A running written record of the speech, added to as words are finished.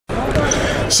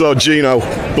So Geno,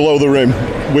 below the rim,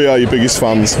 we are your biggest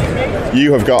fans.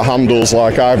 You have got handles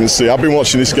like I haven't seen. I've been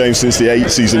watching this game since the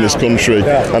 80s in this country,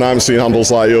 and I haven't seen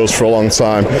handles like yours for a long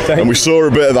time. And we saw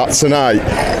a bit of that tonight.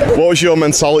 What was your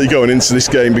mentality going into this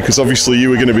game? Because obviously you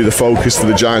were going to be the focus for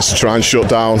the Giants to try and shut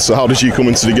down. So how did you come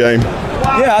into the game?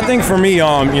 Yeah, I think for me,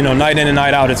 night in and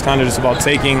night out, it's kind of just about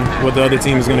taking what the other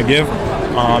team is going to give.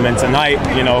 And tonight,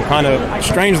 kind of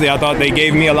strangely, I thought they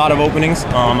gave me a lot of openings.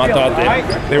 I thought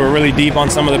that they were really deep on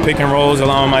some of the pick and rolls,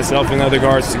 allowing myself and the other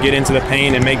guards to get into the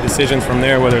paint and make decisions from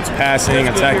there, whether it's passing,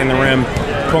 attacking the rim,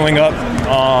 pulling up.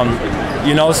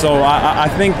 So I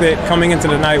think that coming into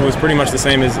the night was pretty much the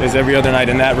same as every other night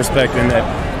in that respect, and that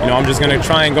I'm just going to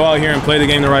try and go out here and play the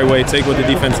game the right way, take what the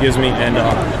defense gives me, and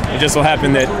it just so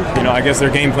happened that I guess their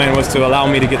game plan was to allow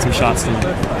me to get some shots tonight.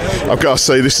 I've got to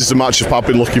say, this is a matchup I've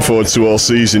been looking forward to all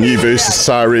season. You versus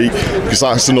Tyreek, because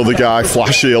that's another guy,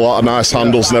 flashy, a lot of nice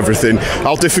handles and everything.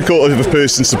 How difficult of a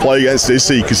person to play against is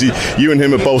he? Because you and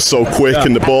him are both so quick,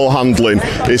 and the ball handling,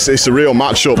 it's a real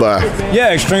matchup there.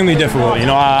 Yeah, extremely difficult.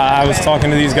 I was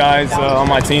talking to these guys on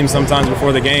my team sometimes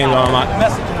before the game.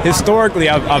 Historically,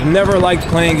 I've never liked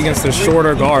playing against the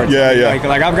shorter guards. Yeah.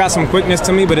 Like I've got some quickness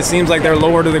to me, but it seems like they're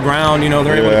lower to the ground.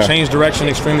 They're able to change direction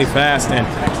extremely fast. And,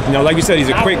 like you said, he's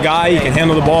a quick guy. He can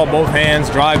handle the ball both hands,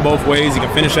 drive both ways. He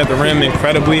can finish at the rim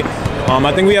incredibly.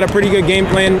 I think we had a pretty good game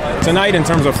plan tonight in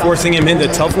terms of forcing him into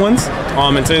tough ones.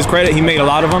 And to his credit, he made a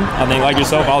lot of them. I think, like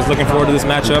yourself, I was looking forward to this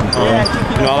matchup.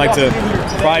 I like to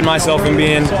pride myself in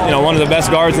being, one of the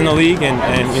best guards in the league, and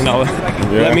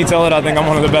let me tell it, I think I'm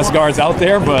one of the best guards out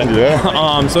there. But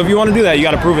so if you want to do that, you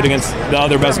got to prove it against the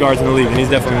other best guards in the league, and he's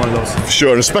definitely one of those. For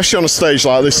sure, and especially on a stage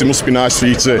like this, it must be nice for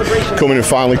you to come in and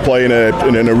finally play in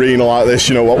an arena like this.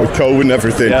 What with COVID and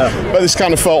everything. But this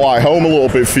kind of felt like home a little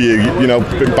bit for you.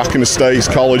 Back in the States,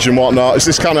 college and whatnot. Is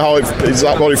this kind of is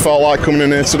that what it felt like coming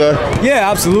in here today? Yeah,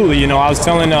 absolutely. I was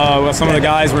telling some of the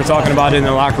guys, we're talking about it in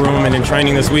the locker room and in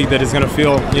training this week, that it's going to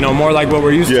feel, more like what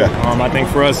we're used to. I think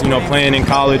for us, playing in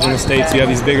college in the States, you have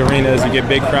these big arenas, you get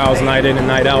big crowds night in and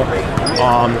night out.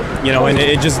 And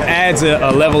it just adds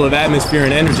a level of atmosphere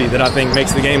and energy that I think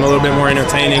makes the game a little bit more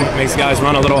entertaining, makes guys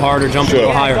run a little harder, jump a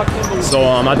little higher. So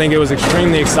I think it was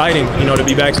extremely exciting, to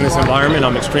be back in this environment.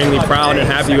 I'm extremely proud and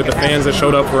happy with the fans that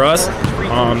showed up for us.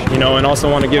 And also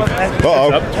want to give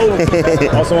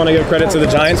credit to the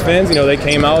Giants fans. They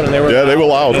came out and they were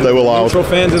loud. They were loud. Neutral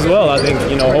fans as well. I think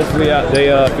hopefully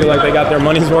they feel like they got their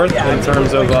money's worth in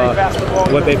terms of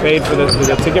what they paid for the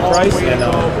ticket price. And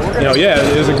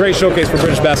it was a great showcase for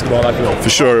British basketball, I feel. For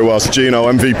sure it was.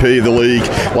 Geno, MVP of the league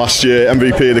last year,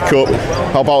 MVP of the cup.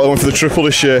 How about going for the triple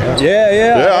this year?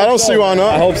 Yeah. I don't see why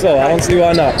not. I hope so. I don't see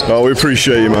why not. Oh, we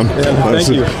appreciate you, man. Yeah,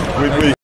 thank you.